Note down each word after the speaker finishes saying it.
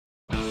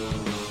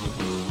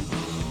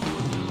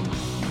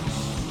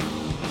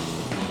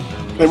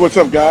Hey, what's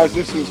up, guys?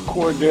 This is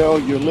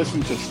Cordell. You're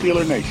listening to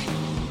Steeler Nation.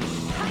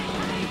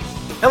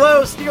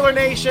 Hello, Steeler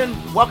Nation.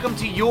 Welcome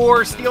to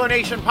your Steeler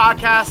Nation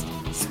podcast,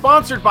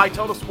 sponsored by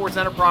Total Sports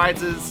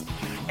Enterprises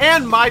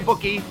and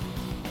MyBookie.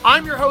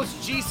 I'm your host,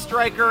 G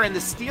Striker, and the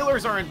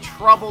Steelers are in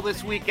trouble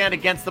this weekend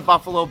against the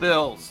Buffalo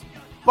Bills.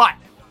 But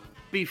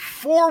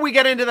before we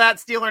get into that,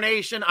 Steeler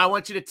Nation, I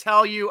want you to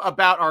tell you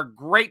about our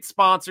great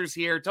sponsors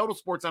here, Total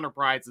Sports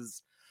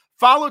Enterprises.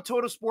 Follow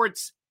Total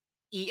Sports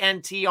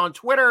ENT on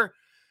Twitter.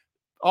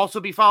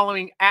 Also be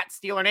following at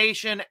Steeler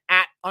Nation,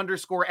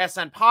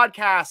 @_SN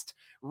Podcast.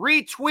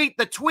 Retweet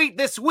the tweet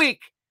this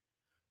week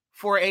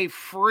for a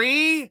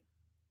free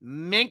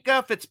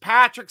Minkah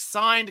Fitzpatrick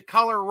signed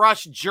Color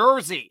Rush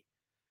jersey.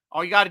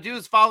 All you got to do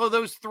is follow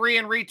those three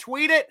and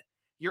retweet it.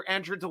 You're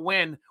entered to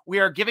win. We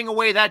are giving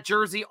away that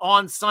jersey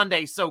on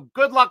Sunday. So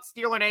good luck,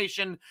 Steeler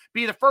Nation.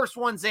 Be the first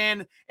ones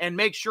in and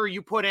make sure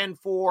you put in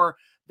for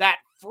that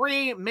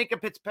free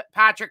Minkah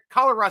Fitzpatrick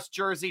Color Rush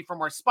jersey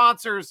from our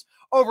sponsors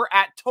over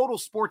at Total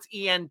Sports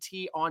ENT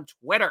on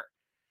Twitter.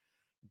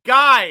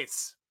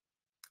 Guys,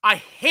 I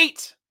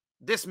hate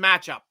this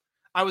matchup.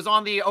 I was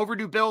on the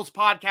Overdue Bills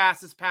podcast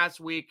this past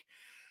week.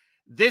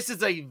 This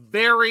is a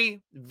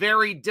very,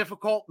 very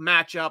difficult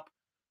matchup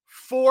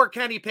for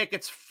Kenny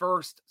Pickett's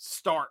first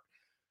start.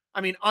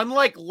 I mean,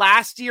 unlike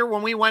last year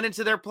when we went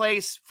into their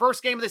place,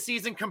 first game of the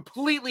season,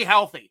 completely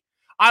healthy.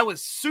 I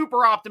was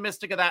super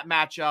optimistic of that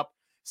matchup.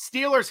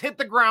 Steelers hit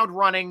the ground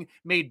running,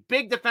 made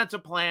big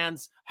defensive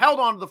plans, held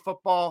on to the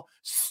football,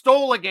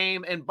 stole a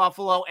game in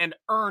Buffalo, and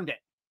earned it.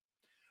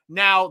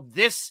 Now,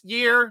 this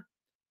year,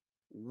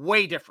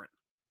 way different.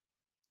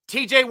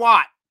 TJ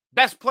Watt,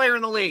 best player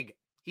in the league,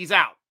 he's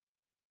out.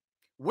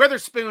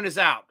 Witherspoon is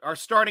out, our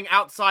starting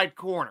outside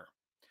corner.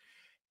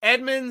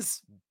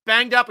 Edmonds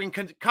banged up in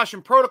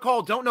concussion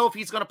protocol. Don't know if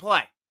he's going to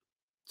play.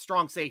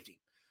 Strong safety.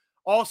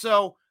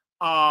 Also,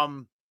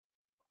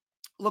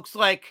 looks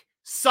like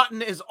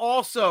Sutton is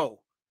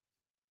also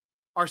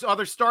our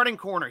other starting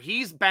corner.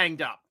 He's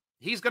banged up.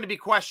 He's going to be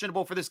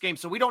questionable for this game,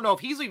 so we don't know if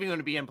he's even going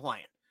to be in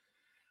playing.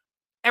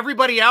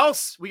 Everybody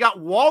else, we got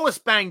Wallace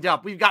banged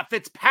up. We've got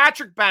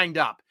Fitzpatrick banged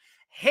up.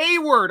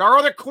 Hayward, our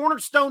other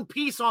cornerstone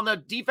piece on the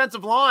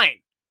defensive line,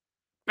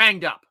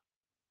 banged up.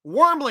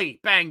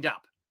 Wormley banged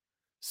up.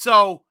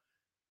 So,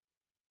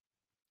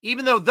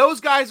 even though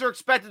those guys are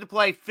expected to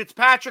play,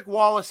 Fitzpatrick,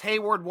 Wallace,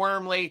 Hayward,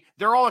 Wormley,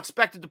 they're all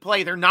expected to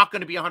play. They're not going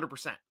to be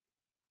 100%.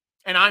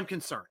 And I'm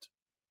concerned.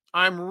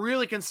 I'm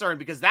really concerned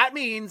because that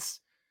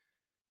means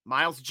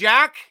Miles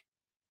Jack,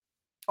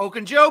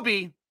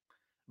 Ogunjobi,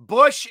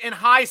 Bush, and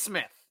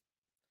Highsmith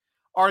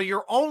are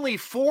your only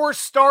four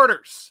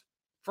starters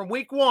from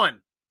week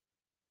one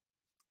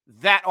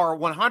that are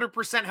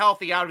 100%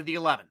 healthy out of the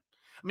 11.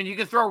 I mean, you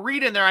can throw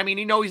Reed in there. I mean,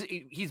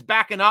 he's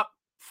backing up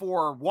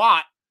for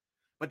Watt,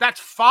 but that's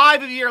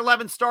 5 of your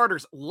 11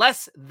 starters,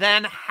 less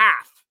than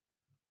half,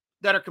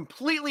 that are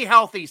completely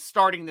healthy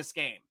starting this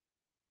game.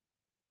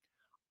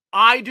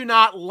 I do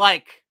not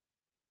like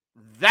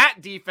that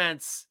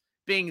defense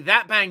being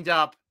that banged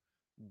up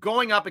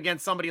going up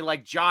against somebody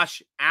like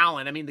Josh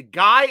Allen. I mean, the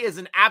guy is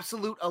an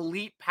absolute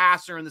elite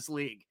passer in this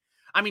league.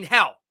 I mean,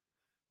 hell,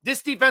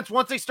 this defense,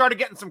 once they started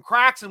getting some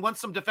cracks and once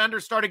some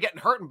defenders started getting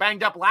hurt and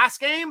banged up last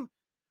game,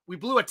 we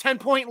blew a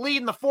 10-point lead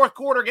in the fourth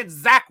quarter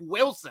against Zach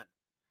Wilson.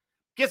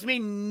 Gives me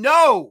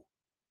no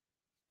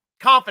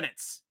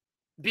confidence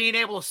being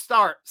able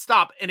to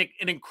stop an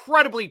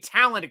incredibly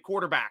talented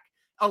quarterback,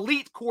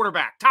 elite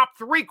quarterback, top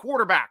 3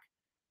 quarterback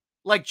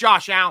like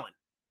Josh Allen.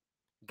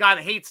 Guy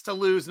that hates to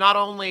lose not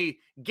only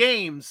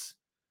games,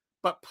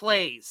 but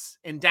plays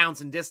in downs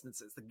and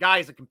distances. The guy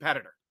is a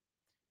competitor.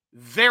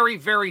 Very,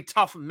 very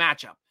tough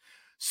matchup.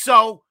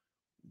 So,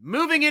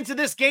 moving into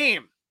this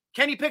game,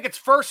 Kenny Pickett's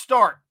first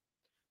start,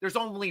 there's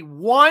only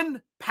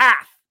one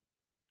path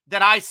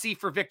that I see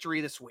for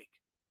victory this week.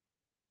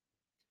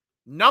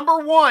 Number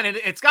one, and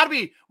it's got to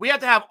be, we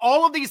have to have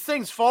all of these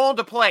things fall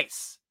into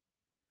place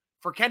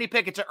for Kenny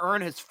Pickett to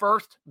earn his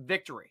first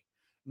victory.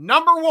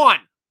 Number one,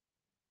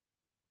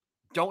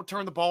 don't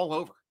turn the ball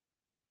over.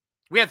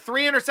 We had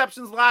 3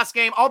 interceptions last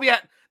game. I'll be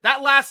at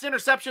that last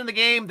interception of the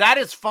game. That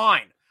is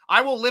fine.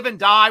 I will live and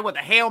die with a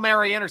Hail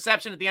Mary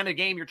interception at the end of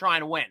the game you're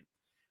trying to win.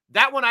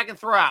 That one I can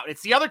throw out.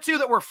 It's the other 2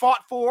 that were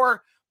fought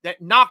for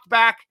that knocked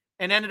back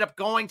and ended up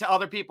going to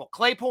other people.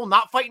 Claypool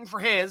not fighting for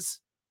his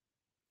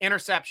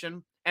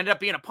interception. Ended up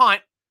being a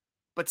punt.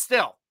 But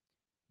still,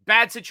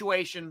 bad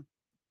situation.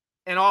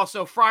 And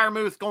also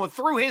Freiermuth going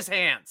through his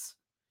hands.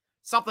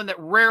 Something that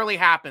rarely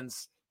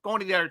happens going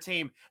to the other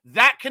team.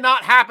 That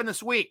cannot happen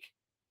this week.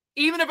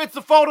 Even if it's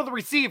the fault of the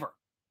receiver.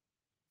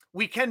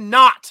 We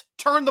cannot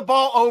turn the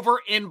ball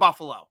over in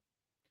Buffalo.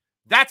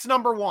 That's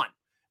number one.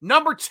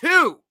 Number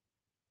two,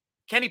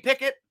 Kenny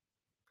Pickett,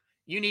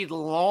 you need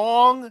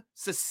long,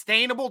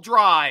 sustainable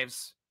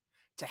drives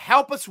to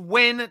help us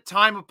win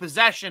time of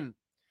possession,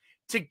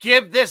 to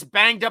give this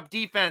banged-up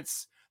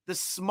defense the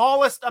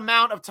smallest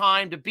amount of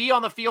time to be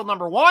on the field,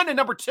 number one, and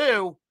number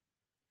two,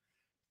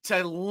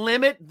 to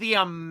limit the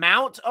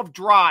amount of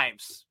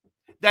drives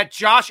that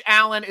Josh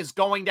Allen is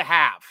going to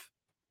have.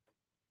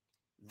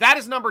 That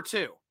is number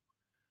 2.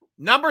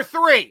 Number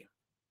 3,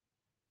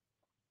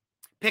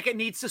 Pickett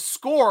needs to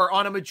score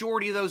on a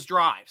majority of those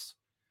drives.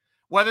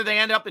 Whether they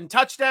end up in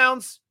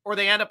touchdowns or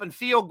they end up in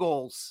field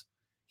goals,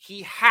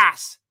 he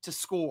has to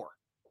score.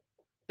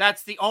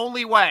 That's the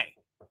only way.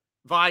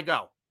 Vi,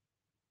 go.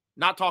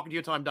 Not talking to you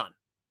until I'm done.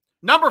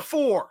 Number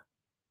 4,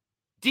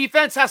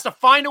 defense has to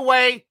find a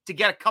way to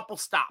get a couple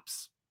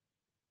stops.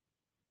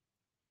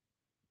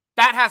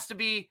 That has to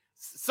be,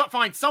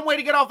 find some way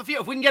to get off the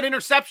field. If we can get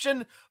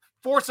interception,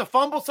 force a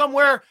fumble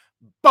somewhere,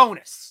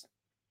 bonus.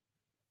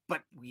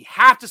 But we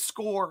have to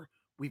score.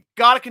 We've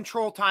got to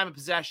control time of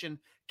possession.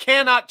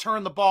 Cannot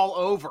turn the ball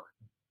over.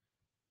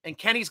 And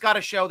Kenny's got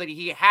to show that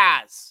he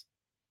has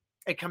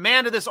a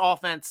command of this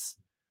offense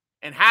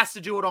and has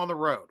to do it on the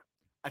road.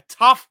 A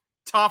tough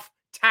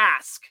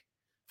task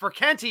for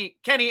Kenny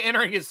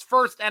entering his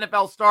first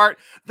NFL start.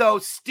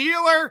 Those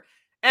Steeler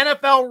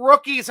NFL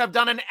rookies have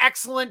done an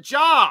excellent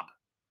job.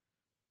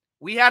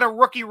 We had a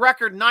rookie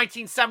record in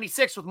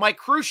 1976 with Mike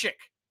Krushik,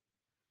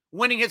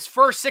 winning his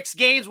first 6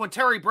 games when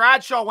Terry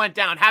Bradshaw went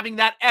down, having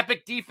that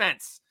epic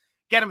defense,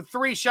 get him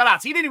 3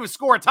 shutouts. He didn't even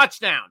score a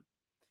touchdown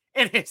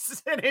in his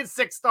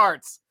 6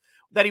 starts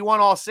that he won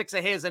all 6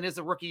 of his in his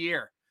rookie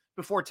year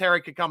before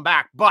Terry could come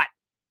back. But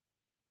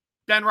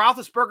Ben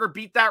Roethlisberger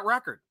beat that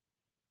record.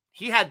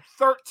 He had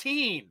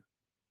 13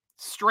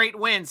 straight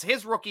wins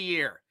his rookie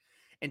year.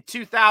 In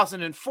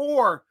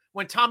 2004,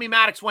 when Tommy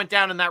Maddox went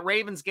down in that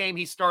Ravens game,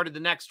 he started the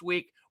next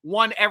week,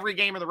 won every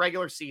game of the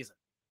regular season.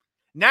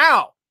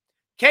 Now,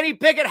 Kenny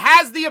Pickett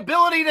has the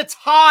ability to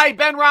tie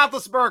Ben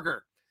Roethlisberger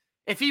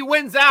if he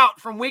wins out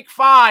from week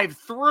 5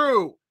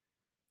 through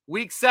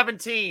week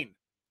 17.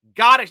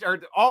 Got it,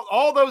 or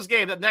all those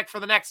games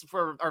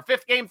for our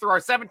 5th game through our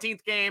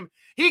 17th game,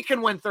 he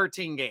can win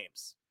 13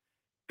 games.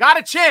 Got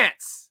a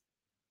chance.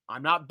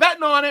 I'm not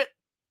betting on it,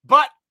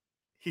 but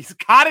he's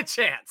got a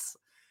chance.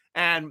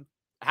 And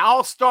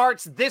Hal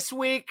starts this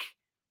week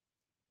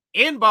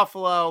in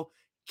Buffalo.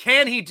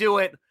 Can he do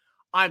it?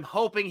 I'm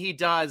hoping he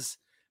does,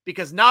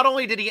 because not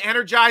only did he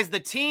energize the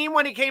team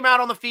when he came out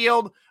on the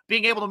field,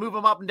 being able to move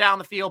them up and down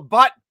the field,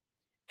 but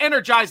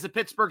energize the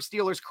Pittsburgh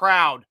Steelers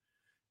crowd,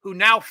 who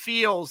now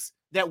feels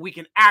that we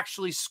can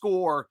actually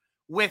score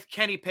with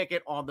Kenny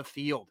Pickett on the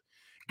field.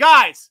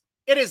 Guys,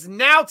 it is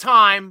now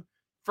time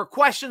for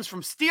questions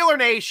from Steeler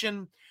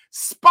Nation,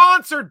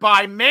 sponsored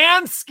by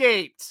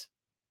Manscaped.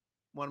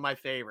 One of my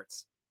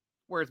favorites.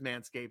 Where's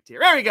Manscaped here?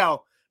 There we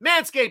go.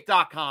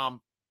 Manscaped.com.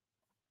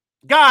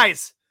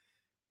 Guys,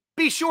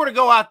 be sure to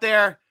go out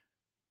there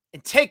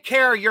and take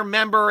care of your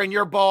member and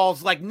your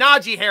balls like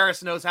Najee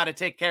Harris knows how to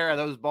take care of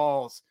those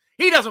balls.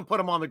 He doesn't put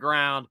them on the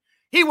ground.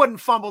 He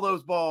wouldn't fumble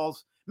those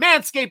balls.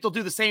 Manscaped will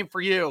do the same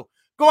for you.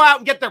 Go out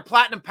and get their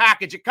platinum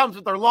package. It comes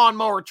with their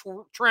lawnmower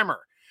trimmer,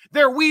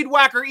 their weed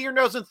whacker, ear,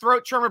 nose, and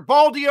throat trimmer,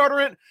 ball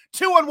deodorant,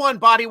 2-in-1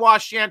 body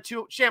wash,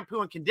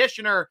 shampoo and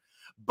conditioner,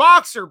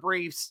 boxer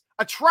briefs,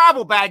 a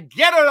travel bag.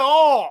 Get it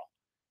all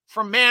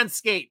from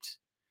Manscaped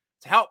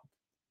to help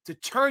to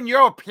turn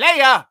your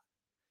player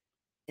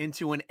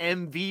into an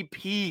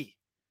MVP.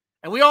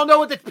 And we all know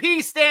what the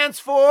P stands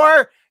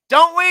for,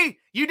 don't we?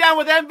 You down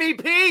with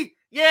MVP?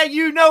 Yeah,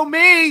 you know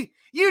me.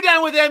 You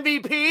down with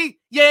MVP?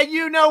 Yeah,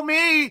 you know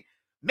me.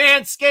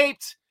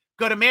 Manscaped.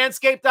 Go to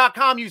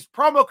manscaped.com. Use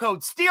promo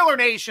code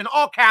SteelerNation,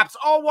 all caps,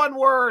 all one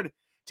word,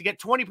 to get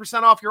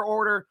 20% off your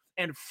order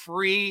and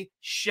free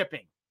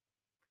shipping.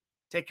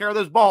 Take care of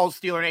those balls,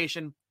 Steeler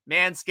Nation.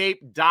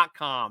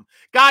 Manscaped.com.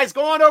 Guys,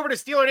 go on over to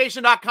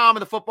SteelerNation.com in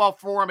the football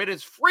forum. It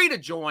is free to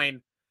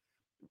join.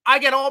 I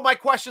get all my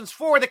questions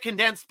for the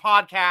condensed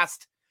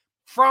podcast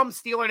from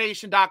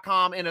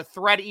SteelerNation.com in a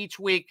thread each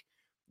week.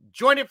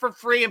 Join it for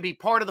free and be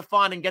part of the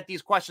fun and get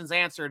these questions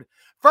answered.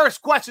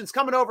 First question's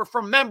coming over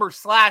from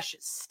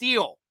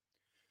member/Steel.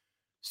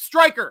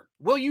 Striker,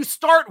 will you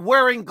start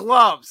wearing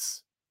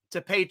gloves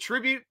to pay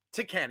tribute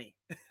to Kenny?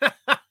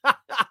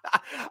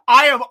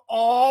 I am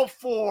all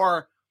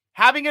for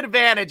having an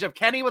advantage of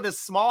Kenny with his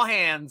small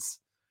hands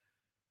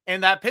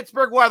and that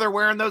Pittsburgh weather,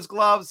 wearing those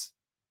gloves.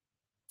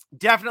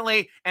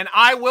 Definitely. And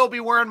I will be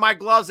wearing my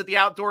gloves at the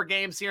outdoor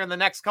games here in the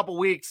next couple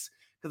weeks,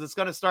 because it's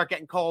going to start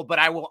getting cold, but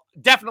I will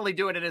definitely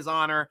do it in his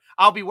honor.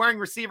 I'll be wearing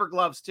receiver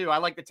gloves too. I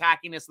like the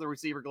tackiness of the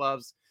receiver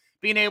gloves.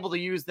 Being able to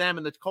use them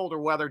in the colder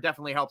weather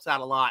definitely helps out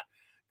a lot.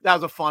 That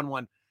was a fun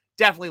one.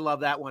 Definitely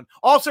love that one.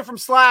 Also from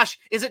Slash,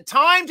 is it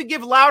time to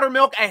give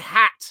Loudermilk a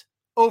hat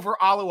over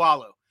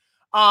Alualu?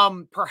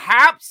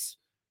 Perhaps,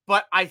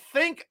 but I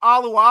think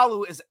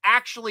Alualu is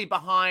actually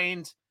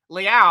behind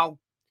Leal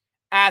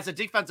as a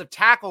defensive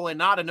tackle and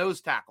not a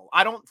nose tackle.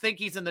 I don't think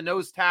he's in the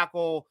nose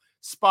tackle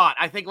spot.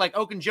 I think like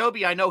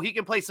Ogunjobi, I know he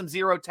can play some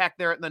zero tech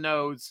there at the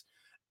nose.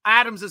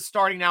 Adams is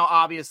starting now,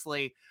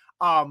 obviously.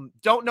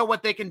 Don't know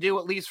what they can do,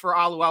 at least for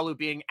Alualu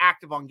being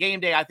active on game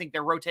day. I think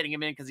they're rotating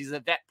him in because he's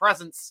a vet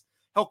presence.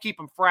 He'll keep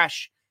him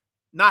fresh.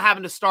 Not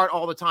having to start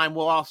all the time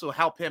will also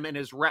help him in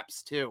his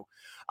reps too.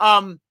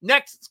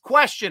 Next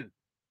question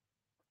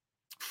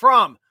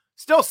from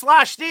still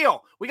Slash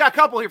Steel. We got a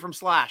couple here from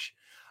Slash.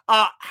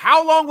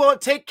 How long will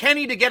it take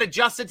Kenny to get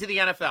adjusted to the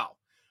NFL?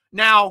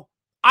 Now,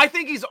 I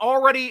think he's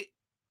already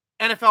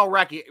NFL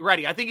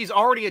ready. I think he's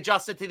already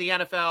adjusted to the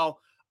NFL.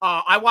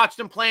 I watched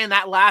him play in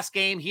that last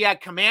game. He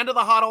had command of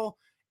the huddle,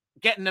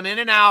 getting them in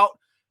and out,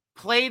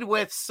 played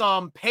with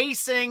some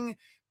pacing,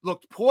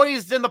 looked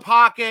poised in the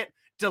pocket,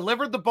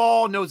 delivered the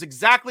ball, knows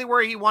exactly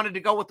where he wanted to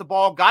go with the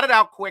ball, got it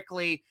out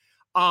quickly.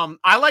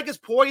 I like his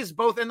poise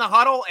both in the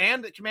huddle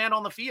and the command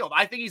on the field.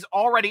 I think he's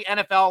already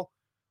NFL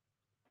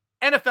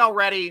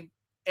ready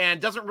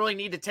and doesn't really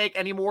need to take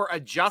any more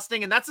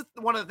adjusting. And that's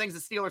one of the things the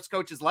Steelers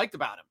coaches liked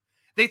about him.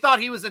 They thought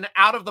he was an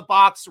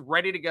out-of-the-box,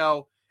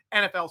 ready-to-go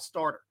NFL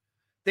starter.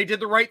 They did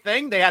the right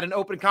thing. They had an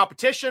open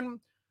competition.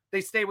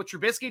 They stayed with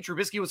Trubisky.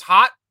 Trubisky was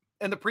hot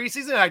in the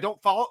preseason. I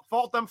don't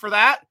fault them for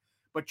that.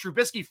 But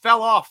Trubisky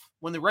fell off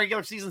when the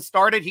regular season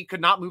started. He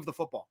could not move the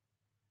football.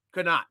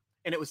 Could not.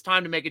 And it was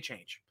time to make a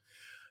change.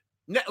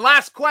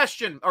 Next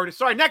question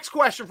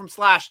from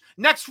Slash.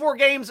 Next 4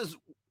 games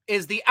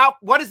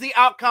what is the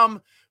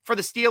outcome for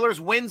the Steelers?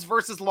 Wins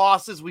versus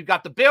losses. We've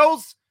got the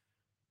Bills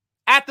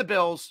at the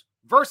Bills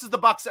versus the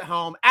Bucs at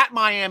home, at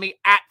Miami,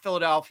 at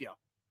Philadelphia.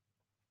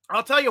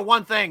 I'll tell you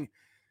one thing.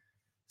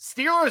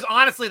 Steelers,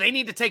 honestly, they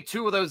need to take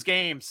 2 of those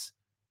games.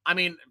 I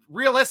mean,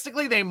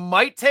 realistically, they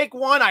might take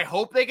 1. I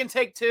hope they can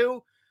take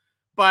 2,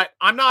 but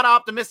I'm not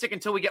optimistic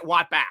until we get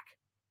Watt back.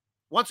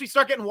 Once we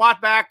start getting Watt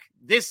back,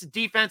 this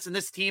defense and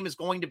this team is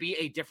going to be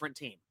a different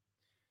team.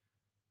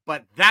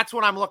 But that's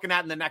what I'm looking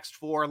at in the next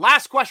 4.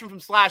 Last question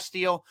from Slash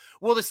Steel.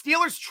 Will the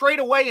Steelers trade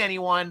away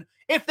anyone?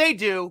 If they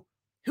do,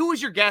 who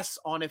is your guess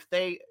on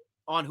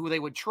who they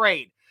would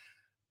trade?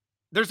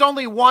 There's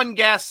only one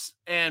guess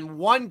and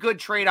one good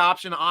trade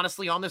option,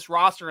 honestly, on this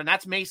roster, and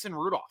that's Mason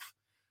Rudolph.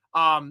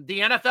 The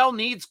NFL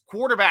needs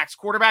quarterbacks.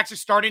 Quarterbacks are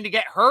starting to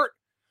get hurt.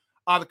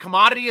 The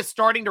commodity is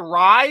starting to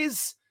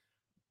rise,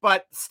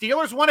 but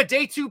Steelers want a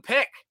day 2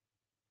 pick.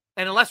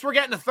 And unless we're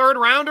getting a 3rd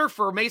rounder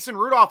for Mason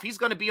Rudolph, he's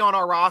going to be on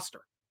our roster.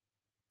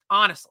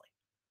 Honestly.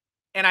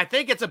 And I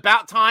think it's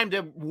about time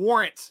to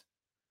warrant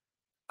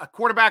a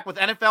quarterback with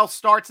NFL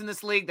starts in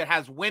this league that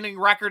has winning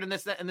record in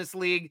this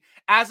league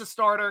as a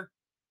starter.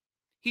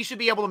 He should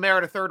be able to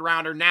merit a 3rd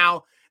rounder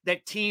now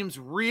that teams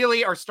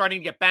really are starting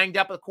to get banged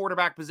up at the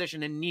quarterback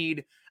position and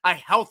need a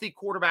healthy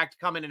quarterback to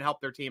come in and help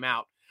their team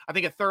out. I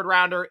think a 3rd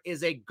rounder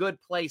is a good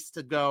place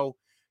to go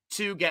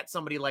to get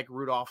somebody like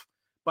Rudolph,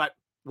 but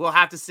we'll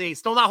have to see.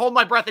 Still not holding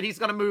my breath that he's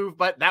going to move,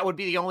 but that would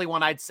be the only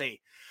one I'd see.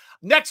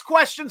 Next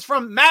question's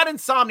from Mad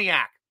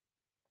Insomniac.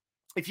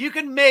 If you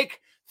can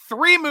make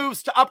 3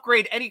 moves to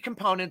upgrade any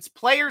components,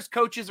 players,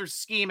 coaches, or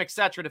scheme,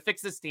 etc., to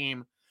fix this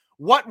team,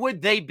 what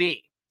would they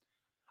be?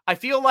 I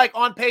feel like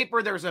on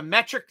paper there's a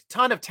metric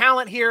ton of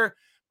talent here,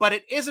 but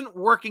it isn't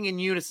working in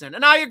unison.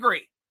 And I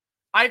agree.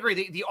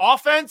 The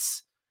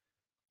offense,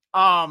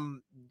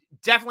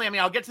 definitely, I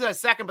mean, I'll get to that in a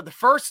second, but the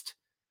first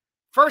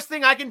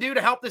thing I can do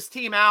to help this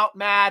team out,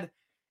 Mad,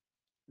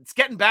 it's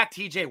getting back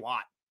TJ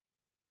Watt.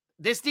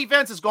 This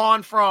defense has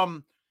gone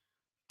from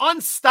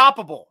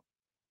unstoppable,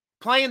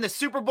 playing the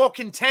Super Bowl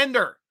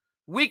contender,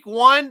 week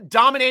 1,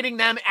 dominating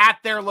them at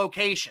their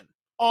location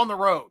on the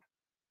road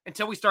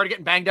until we started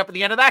getting banged up at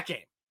the end of that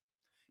game.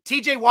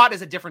 TJ Watt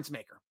is a difference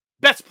maker.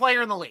 Best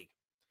player in the league.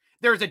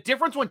 There's a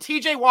difference when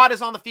TJ Watt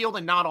is on the field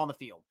and not on the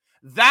field.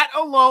 That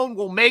alone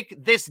will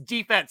make this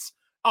defense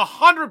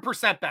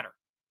 100% better.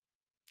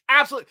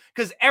 Absolutely.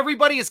 Because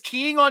everybody is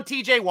keying on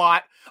TJ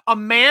Watt, a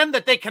man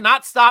that they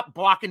cannot stop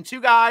blocking 2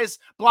 guys,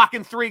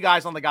 blocking 3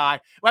 guys on the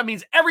guy. That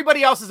means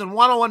everybody else is in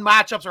one-on-one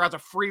matchups or has a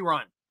free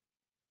run.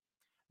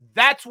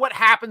 That's what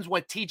happens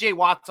when TJ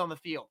Watt's on the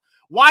field.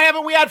 Why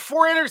haven't we had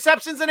 4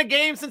 interceptions in a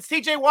game since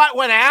TJ Watt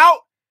went out?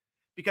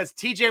 Because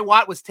TJ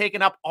Watt was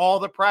taking up all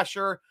the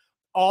pressure,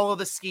 all of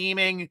the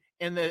scheming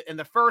in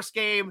the first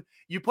game.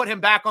 You put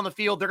him back on the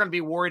field, they're going to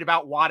be worried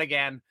about Watt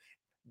again.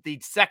 The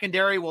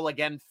secondary will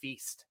again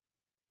feast.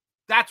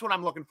 That's what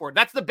I'm looking for.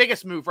 That's the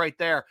biggest move right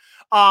there.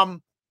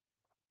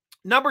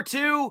 Number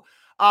 2,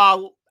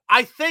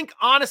 I think,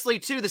 honestly,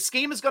 too, the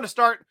scheme is going to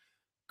start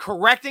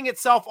correcting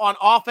itself on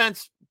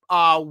offense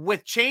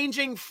with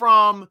changing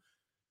from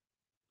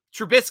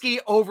Trubisky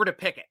over to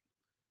Pickett.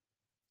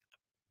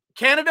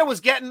 Canada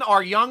was getting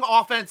our young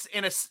offense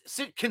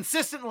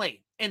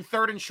consistently in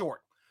 3rd and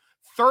short.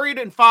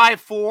 3rd and 5,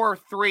 4,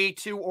 3,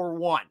 2, or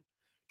 1.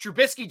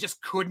 Trubisky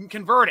just couldn't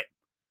convert it.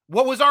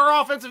 What was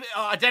our offensive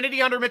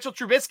identity under Mitchell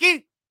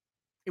Trubisky?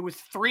 It was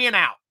 3 and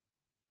out.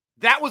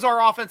 That was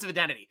our offensive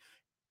identity.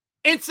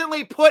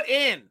 Instantly put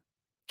in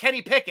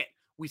Kenny Pickett.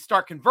 We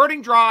start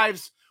converting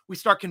drives. We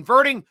start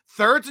converting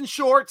 3rds and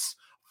shorts.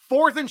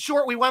 4th and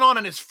short, we went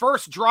on his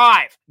first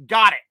drive.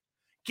 Got it.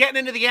 Getting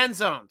into the end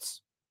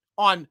zones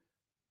on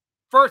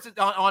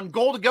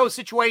goal-to-go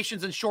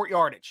situations and short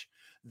yardage.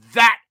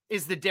 That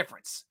is the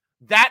difference.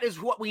 That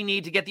is what we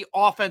need to get the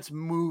offense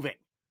moving.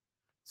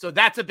 So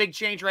that's a big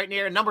change right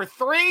there. Number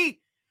 3,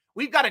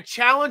 we've got to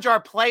challenge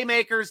our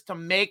playmakers to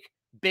make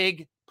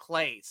big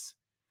plays.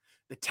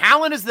 The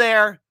talent is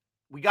there.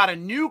 We got a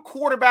new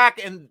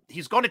quarterback, and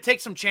he's going to take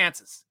some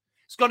chances.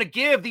 He's going to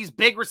give these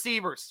big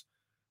receivers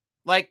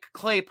like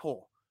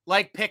Claypool,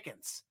 like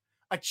Pickens,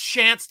 a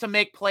chance to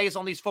make plays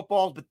on these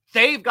footballs, but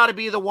they've got to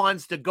be the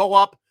ones to go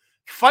up,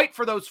 fight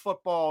for those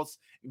footballs,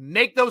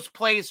 make those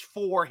plays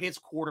for his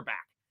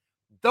quarterback.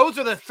 Those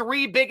are the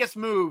three biggest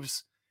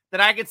moves that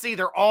I can see.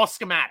 They're all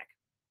schematic,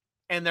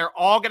 and they're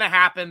all going to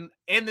happen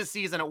in the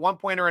season at one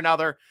point or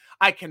another.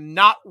 I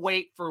cannot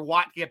wait for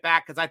Watt to get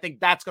back because I think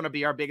that's going to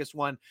be our biggest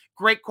one.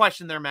 Great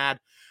question there, Mad.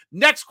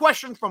 Next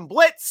question from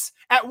Blitz.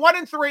 At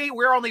 1-3,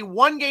 we're only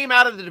one game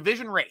out of the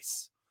division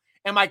race.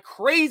 Am I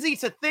crazy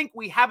to think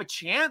we have a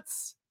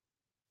chance?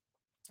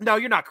 No,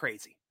 you're not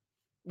crazy.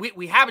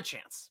 We have a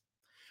chance.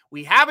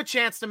 We have a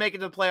chance to make it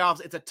to the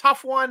playoffs. It's a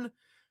tough one.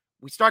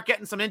 We start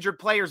getting some injured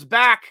players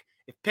back.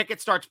 If Pickett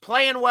starts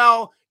playing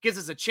well, gives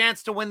us a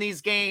chance to win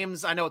these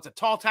games. I know it's a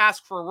tall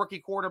task for a rookie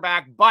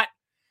quarterback, but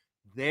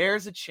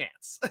there's a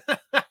chance.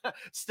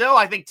 Still,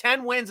 I think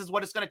 10 wins is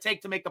what it's going to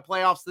take to make the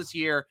playoffs this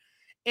year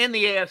in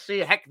the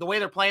AFC. Heck, the way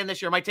they're playing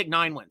this year might take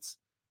 9 wins.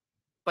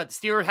 But the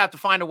Steelers have to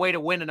find a way to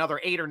win another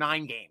 8 or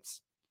 9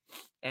 games.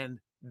 And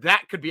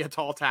that could be a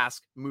tall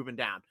task moving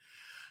down.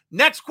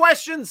 Next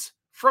questions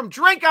from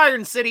Drink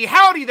Iron City.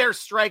 Howdy there,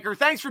 Striker.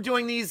 Thanks for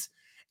doing these.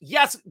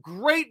 Yes,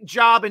 great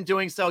job in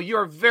doing so. You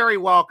are very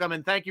welcome.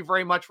 And thank you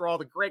very much for all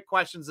the great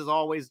questions, as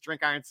always,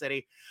 Drink Iron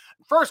City.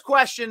 First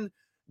question,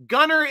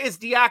 Gunner is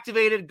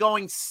deactivated,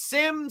 giving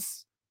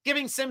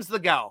Sims the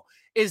go.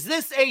 Is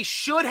this a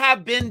should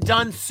have been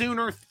done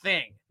sooner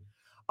thing?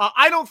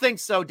 I don't think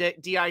so,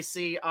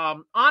 DIC.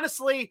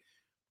 Honestly,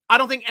 I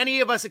don't think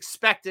any of us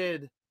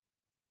expected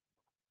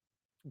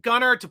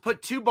Gunner to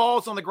put 2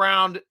 balls on the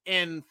ground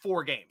in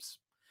 4 games,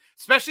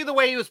 especially the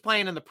way he was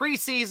playing in the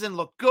preseason.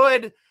 Looked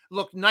good,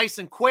 looked nice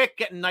and quick,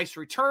 getting nice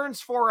returns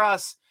for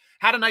us,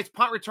 had a nice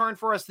punt return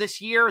for us this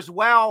year as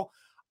well.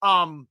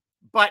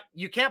 But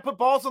you can't put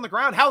balls on the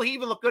ground. Hell, he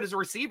even looked good as a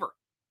receiver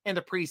in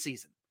the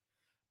preseason.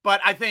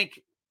 But I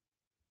think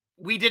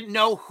we didn't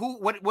know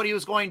what he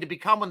was going to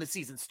become when the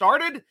season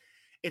started.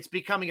 It's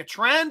becoming a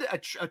trend.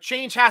 A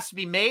change has to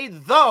be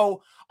made,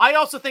 though. I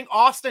also think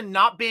Austin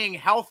not being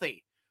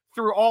healthy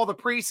through all the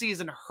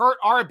preseason hurt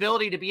our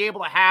ability to be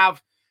able to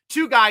have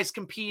 2 guys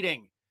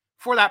competing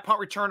for that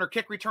punt returner,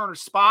 kick returner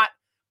spot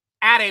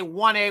at a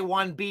 1A,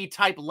 1B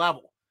type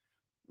level.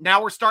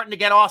 Now we're starting to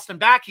get Austin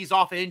back. He's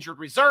off injured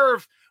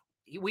reserve.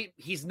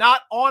 He's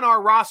not on our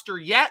roster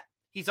yet.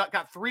 He's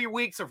got 3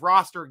 weeks of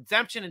roster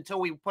exemption until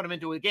we put him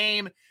into a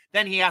game.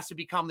 Then he has to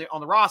become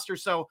on the roster.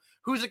 So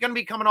who's it going to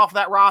be coming off of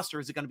that roster?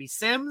 Is it going to be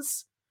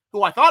Sims,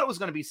 who I thought it was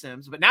going to be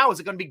Sims, but now is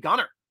it going to be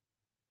Gunner?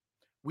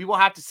 We will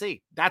have to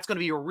see. That's going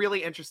to be a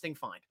really interesting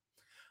find.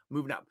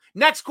 Moving up.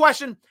 Next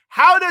question.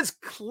 How does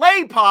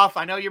Clay Puff,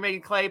 I know you're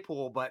making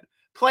Claypool, but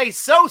play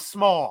so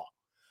small?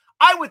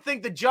 I would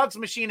think the jugs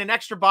machine and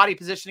extra body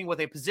positioning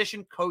with a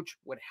position coach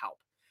would help.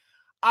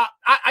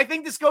 I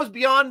think this goes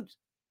beyond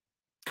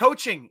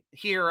coaching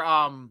here,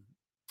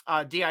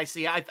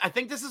 DIC. I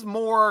think this is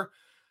more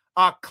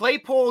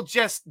Claypool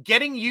just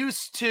getting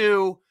used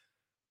to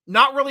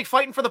not really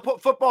fighting for the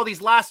football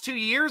these last 2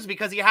 years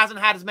because he hasn't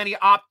had as many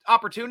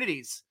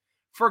opportunities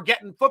for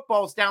getting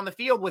footballs down the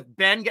field, with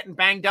Ben getting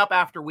banged up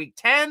after week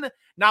 10,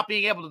 not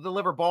being able to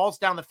deliver balls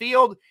down the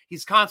field.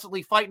 He's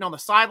constantly fighting on the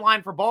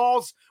sideline for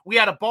balls. We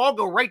had a ball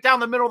go right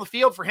down the middle of the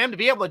field for him to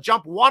be able to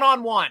jump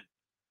one-on-one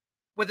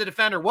with the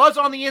defender. Was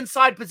on the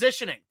inside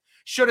positioning.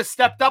 Should have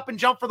stepped up and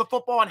jumped for the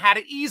football and had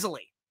it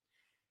easily.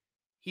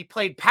 He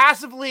played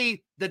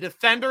passively. The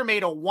defender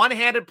made a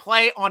one-handed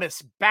play on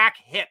his back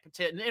hip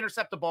to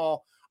intercept the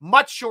ball.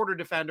 Much shorter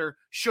defender.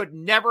 Should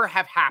never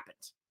have happened.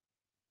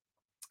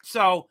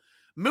 So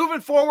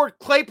moving forward,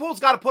 Claypool's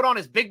got to put on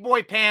his big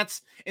boy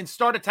pants and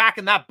start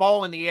attacking that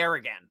ball in the air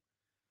again,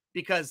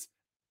 because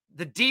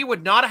the D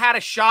would not have had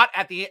a shot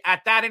at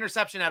that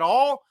interception at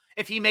all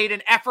if he made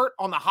an effort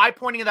on the high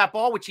pointing of that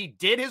ball, which he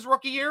did his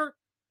rookie year.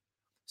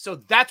 So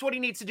that's what he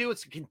needs to do,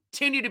 is to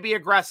continue to be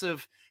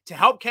aggressive to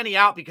help Kenny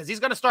out, because he's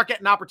going to start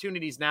getting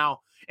opportunities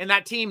now, and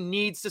that team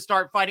needs to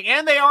start fighting,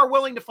 and they are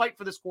willing to fight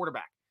for this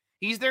quarterback.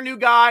 He's their new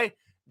guy.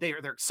 They're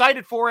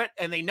excited for it,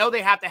 and they know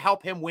they have to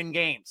help him win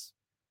games.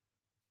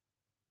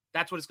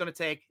 That's what it's going to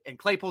take, and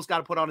Claypool's got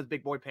to put on his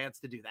big boy pants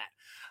to do that.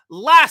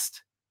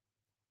 Last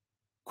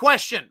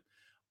question.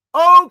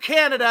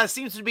 Canada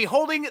seems to be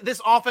holding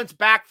this offense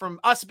back from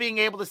us being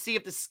able to see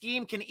if the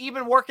scheme can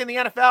even work in the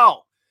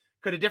NFL.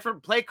 Could a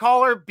different play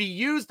caller be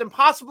used and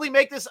possibly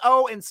make this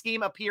and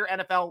scheme appear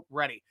NFL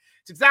ready?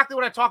 It's exactly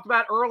what I talked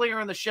about earlier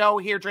in the show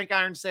here, Drink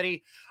Iron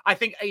City. I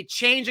think a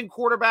change in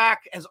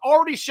quarterback has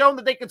already shown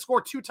that they can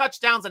score 2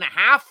 touchdowns and a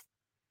half,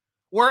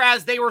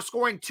 whereas they were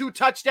scoring 2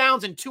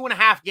 touchdowns in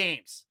 2.5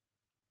 games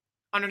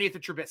underneath the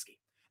Trubisky.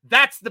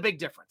 That's the big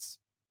difference.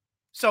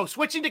 So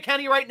switching to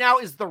Kenny right now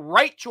is the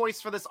right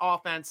choice for this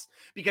offense,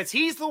 because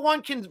he's the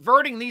one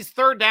converting these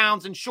third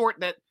downs and short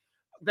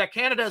that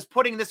Canada is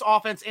putting this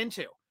offense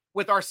into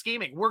with our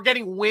scheming. We're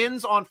getting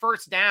wins on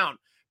first down,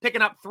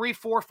 picking up 3,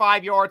 4,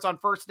 5 yards on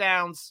first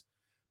downs,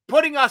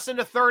 putting us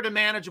into third and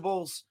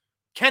manageables.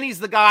 Kenny's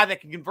the guy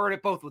that can convert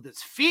it both with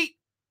his feet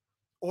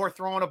or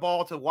throwing a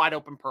ball to a wide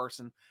open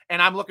person.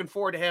 And I'm looking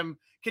forward to him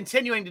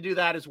continuing to do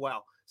that as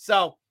well.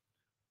 So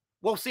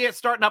we'll see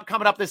it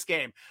coming up this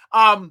game.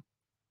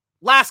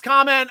 Last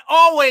comment,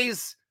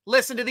 always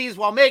listen to these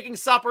while making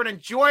supper and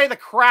enjoy the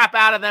crap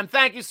out of them.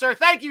 Thank you, sir.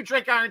 Thank you,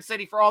 Drink Iron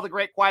City, for all the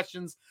great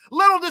questions.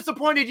 Little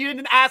disappointed you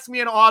didn't ask me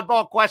an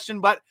oddball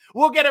question, but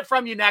we'll get it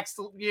from you next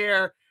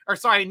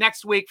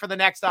week for the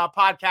next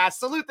podcast.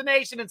 Salute the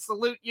nation and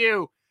salute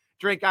you,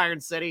 Drink Iron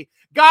City.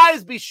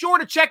 Guys, be sure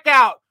to check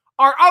out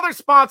our other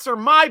sponsor,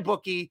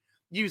 MyBookie.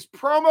 Use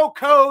promo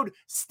code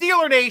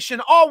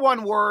SteelerNation, all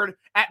one word,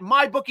 at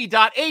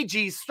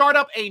mybookie.ag. Start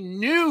up a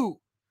new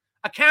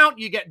account,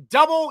 you get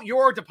double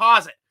your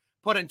deposit.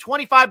 Put in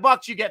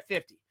 $25, you get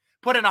 50.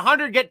 Put in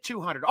 100, get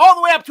 200. All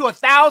the way up to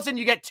 1,000,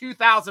 you get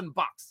 $2,000.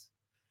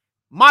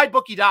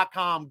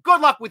 MyBookie.com.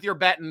 Good luck with your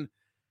betting.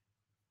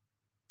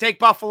 Take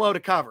Buffalo to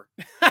cover.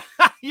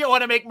 You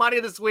want to make money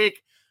this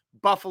week?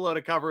 Buffalo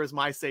to cover is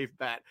my safe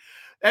bet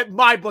at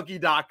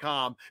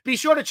mybookie.com. Be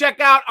sure to check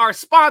out our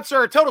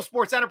sponsor, Total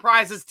Sports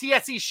Enterprises,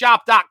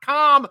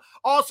 tseshop.com.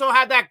 Also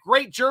have that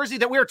great jersey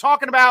that we were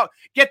talking about.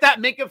 Get that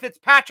Minkah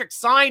Fitzpatrick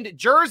signed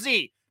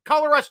jersey.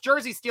 Color Rush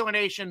jersey, Steeler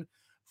Nation.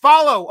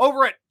 Follow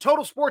over at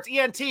Total Sports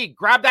ENT.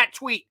 Grab that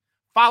tweet.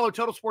 Follow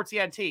Total Sports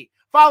ENT.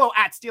 Follow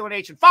at Steeler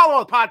Nation.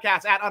 Follow the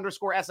podcast at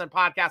 _SN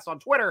Podcast on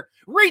Twitter.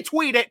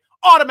 Retweet it.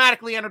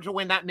 Automatically enter to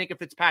win that Minkah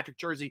Fitzpatrick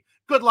jersey.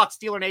 Good luck,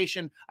 Steeler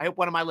Nation. I hope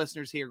one of my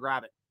listeners here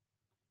grab it.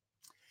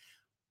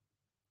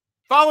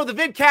 Follow the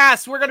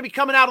vidcast. We're going to be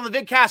coming out on the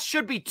vidcast.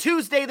 Should be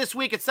Tuesday this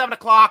week at 7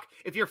 o'clock.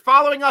 If you're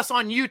following us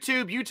on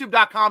YouTube,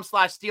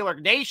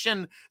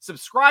 youtube.com/SteelerNation,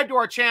 subscribe to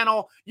our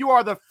channel. You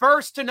are the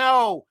first to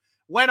know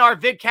when our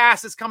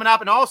vidcast is coming up.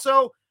 And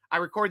also, I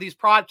record these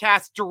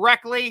podcasts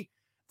directly.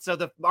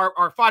 So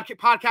our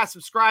podcast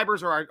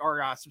subscribers or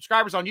our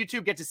subscribers on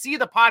YouTube get to see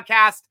the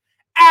podcast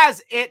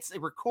as it's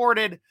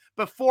recorded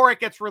before it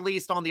gets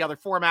released on the other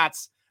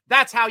formats.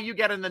 That's how you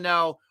get in the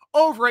know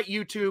over at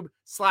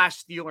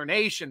YouTube/Steeler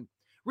Nation.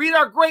 Read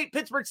our great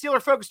Pittsburgh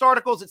Steeler-focused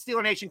articles at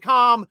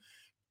SteelerNation.com.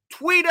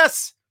 Tweet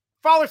us.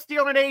 Follow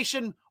Steeler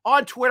Nation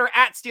on Twitter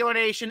at Steeler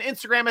Nation.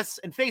 Instagram us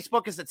and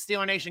Facebook us at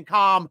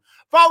SteelerNation.com.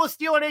 Follow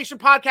Steeler Nation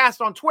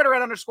Podcast on Twitter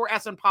at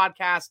 _SN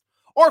Podcast.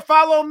 Or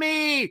follow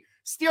me,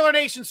 Steeler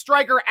Nation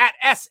Striker, at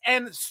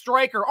SN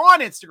Striker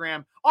on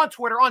Instagram, on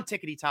Twitter, on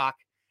Tickety Talk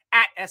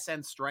at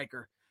SN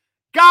Striker.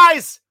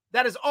 Guys,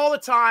 that is all the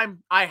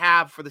time I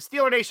have for the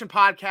Steeler Nation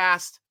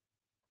Podcast.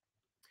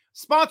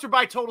 Sponsored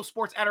by Total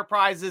Sports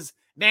Enterprises,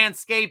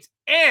 Manscaped,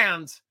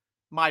 and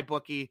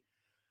MyBookie.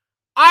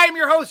 I am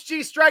your host,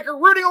 G Striker,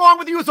 rooting along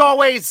with you as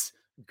always.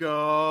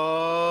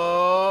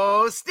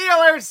 Go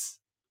Steelers!